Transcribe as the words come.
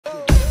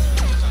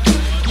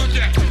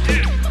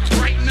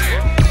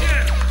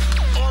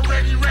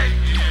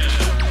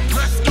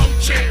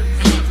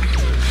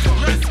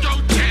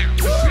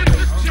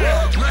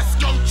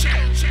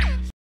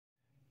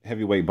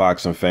Featherweight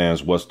boxing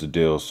fans, what's the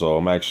deal? So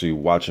I'm actually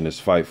watching this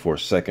fight for a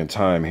second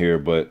time here,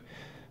 but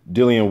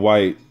Dillian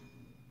Whyte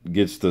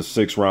gets the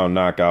 6th-round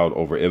knockout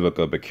over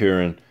IVICA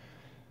BACURIN.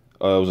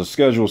 It was a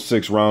scheduled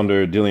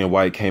 6-rounder. Dillian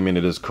Whyte came into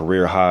this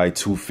career high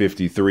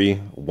 253,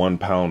 1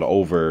 pound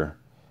over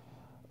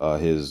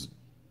his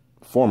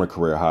former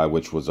career high,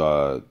 which was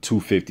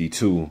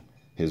 252,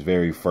 his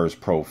very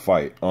first pro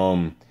fight.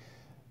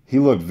 He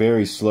looked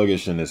very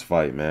sluggish in this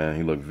fight, man.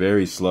 He looked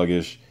very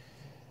sluggish.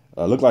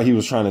 Looked like he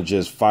was trying to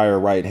just fire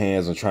right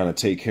hands and trying to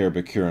take care of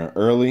BACURIN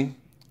early,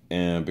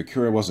 and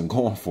BACURIN wasn't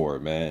going for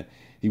it, man.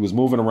 He was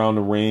moving around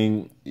the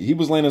ring. He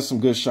was landing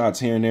some good shots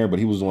here and there, but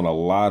he was doing a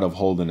lot of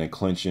holding and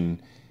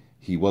clinching.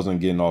 He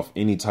wasn't getting off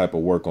any type of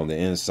work on the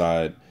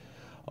inside.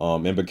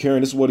 And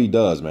BACURIN, this is what he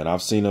does, man.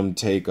 I've seen him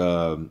take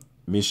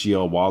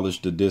Michelle Wallace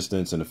the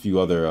distance and a few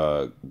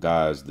other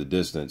guys the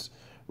distance,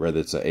 whether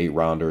it's an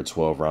 8-rounder, a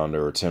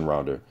 12-rounder, or a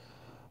 10-rounder.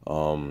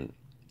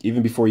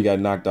 Even before he got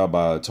knocked out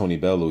by Tony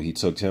Bellew, he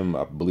took him,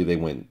 I believe they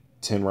went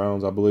 10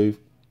 rounds, I believe.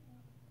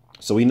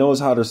 So he knows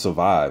how to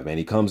survive, man.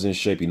 He comes in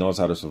shape. He knows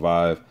how to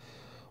survive.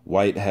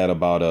 Whyte had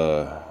about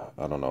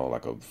I don't know,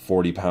 like a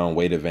 40-pound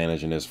weight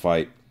advantage in this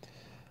fight.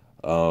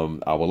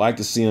 I would like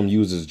to see him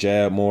use his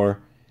jab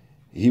more.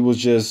 He was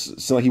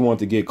just, seemed like he wanted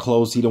to get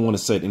close. He didn't want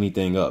to set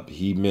anything up.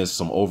 He missed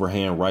some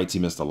overhand rights.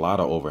 He missed a lot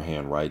of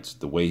overhand rights.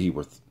 The way he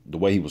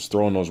was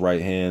throwing those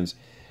right hands,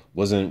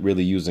 wasn't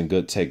really using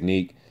good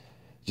technique.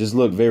 Just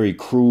looked very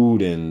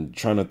crude and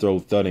trying to throw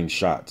thudding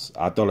shots.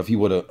 I thought if he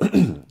would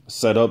have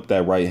set up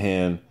that right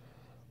hand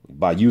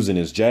by using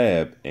his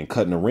jab and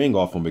cutting the ring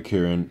off on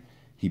BACURIN,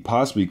 he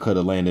possibly could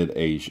have landed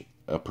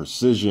a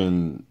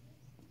precision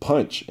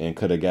punch and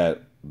could have got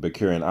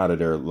BACURIN out of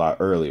there a lot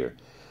earlier.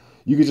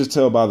 You could just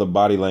tell by the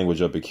body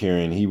language of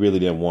BACURIN, he really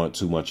didn't want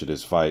too much of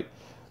this fight.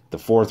 The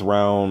 4th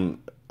round,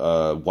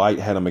 Whyte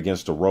had him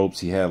against the ropes.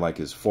 He had like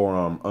his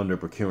forearm under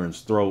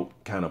BACURIN's throat,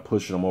 kind of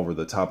pushing him over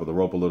the top of the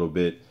rope a little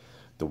bit.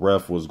 The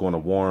ref was going to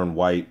warn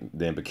Whyte.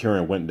 Then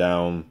BACURIN went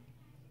down.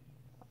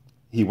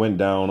 He went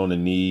down on the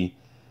knee.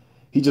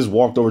 He just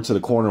walked over to the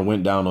corner and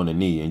went down on the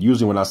knee. And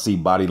usually when I see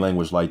body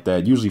language like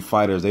that, usually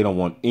fighters, they don't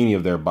want any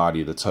of their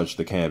body to touch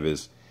the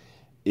canvas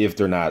if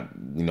they're not,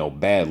 you know,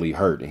 badly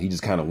hurt. And he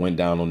just kind of went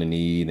down on the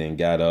knee, then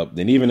got up.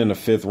 Then even in the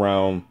 5th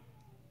round,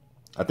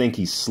 I think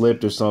he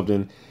slipped or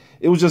something.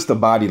 It was just the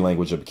body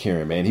language of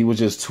BACURIN, man. He was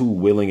just too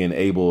willing and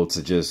able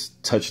to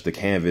just touch the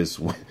canvas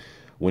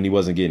when he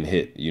wasn't getting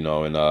hit, you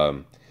know. And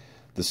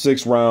the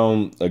 6th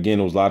round, again,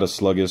 it was a lot of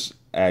sluggish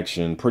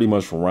action, pretty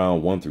much from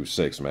round 1 through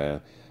 6,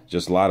 man.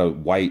 Just a lot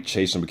of Whyte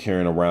chasing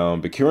BACURIN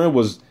around. BACURIN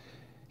was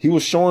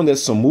showing that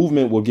some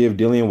movement will give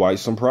Dillian Whyte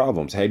some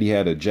problems. Had he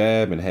had a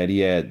jab and had he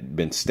had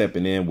been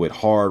stepping in with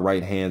hard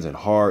right hands and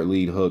hard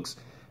lead hooks,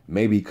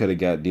 maybe he could have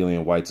got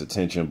Dillian Whyte's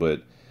attention,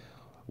 but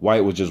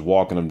Whyte was just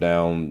walking him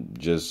down,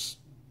 just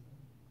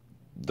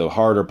the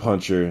harder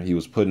puncher. He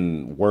was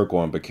putting work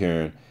on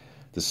BACURIN.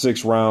 The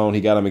 6th round, he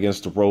got him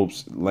against the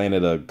ropes,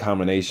 landed a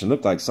combination.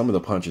 Looked like some of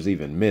the punches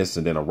even missed,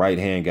 and then a right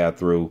hand got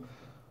through,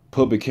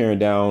 put BACURIN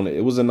down.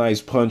 It was a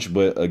nice punch,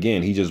 but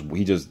again, he just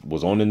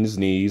was on his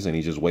knees, and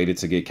he just waited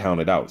to get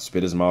counted out.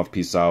 Spit his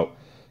mouthpiece out,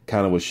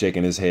 kind of was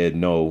shaking his head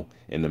no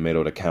in the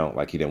middle of the count,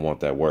 like he didn't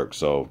want that work.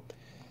 So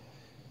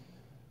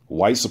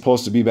Whyte's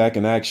supposed to be back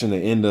in action the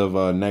end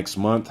of next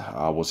month.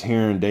 I was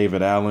hearing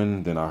David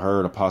Allen, then I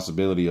heard a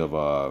possibility of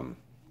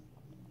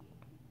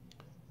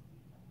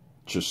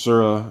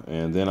Chisora,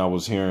 and then I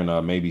was hearing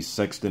maybe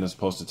Sexton is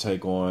supposed to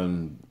take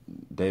on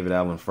David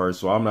Allen first.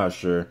 So I'm not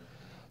sure,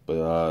 but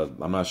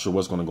I'm not sure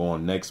what's going to go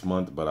on next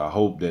month. But I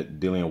hope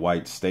that Dillian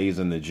Whyte stays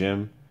in the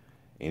gym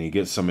and he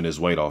gets some of his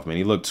weight off, man.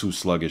 He looked too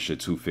sluggish at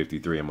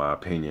 253, in my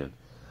opinion.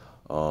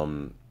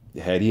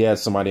 Had he had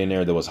somebody in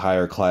there that was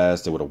higher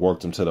class, that would have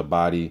worked him to the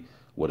body,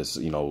 would have,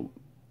 you know,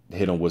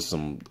 hit him with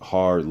some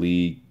hard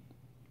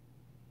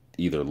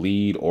either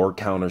lead or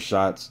counter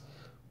shots,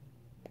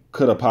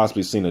 could have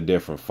possibly seen a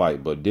different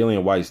fight. But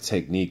Dillian Whyte's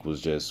technique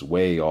was just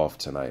way off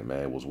tonight,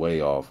 man. It was way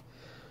off.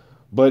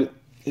 But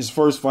his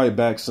first fight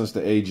back since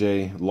the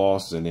AJ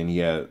loss, and then he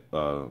had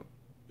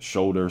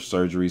shoulder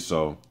surgery.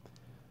 So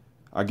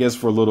I guess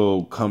for a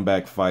little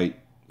comeback fight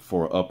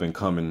for an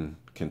up-and-coming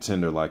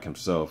contender like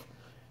himself,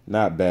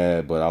 not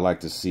bad. But I like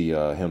to see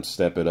him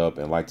step it up,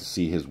 and like to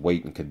see his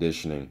weight and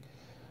conditioning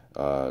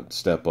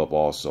step up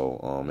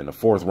also. In the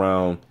 4th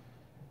round,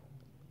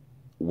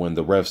 when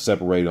the ref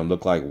separated him,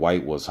 looked like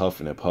Whyte was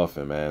huffing and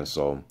puffing, man.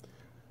 So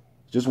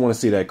just want to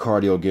see that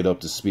cardio get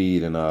up to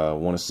speed, and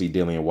want to see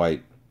Dillian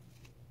Whyte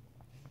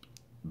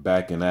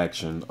back in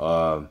action.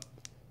 A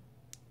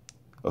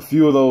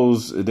few of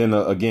those, then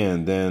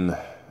then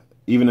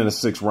even in the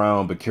 6th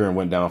round, BACURIN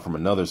went down from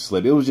another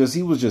slip. It was just,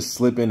 he was just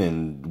slipping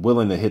and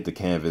willing to hit the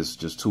canvas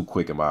just too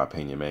quick, in my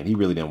opinion, man. He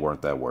really didn't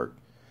want that work.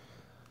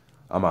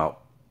 I'm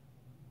out.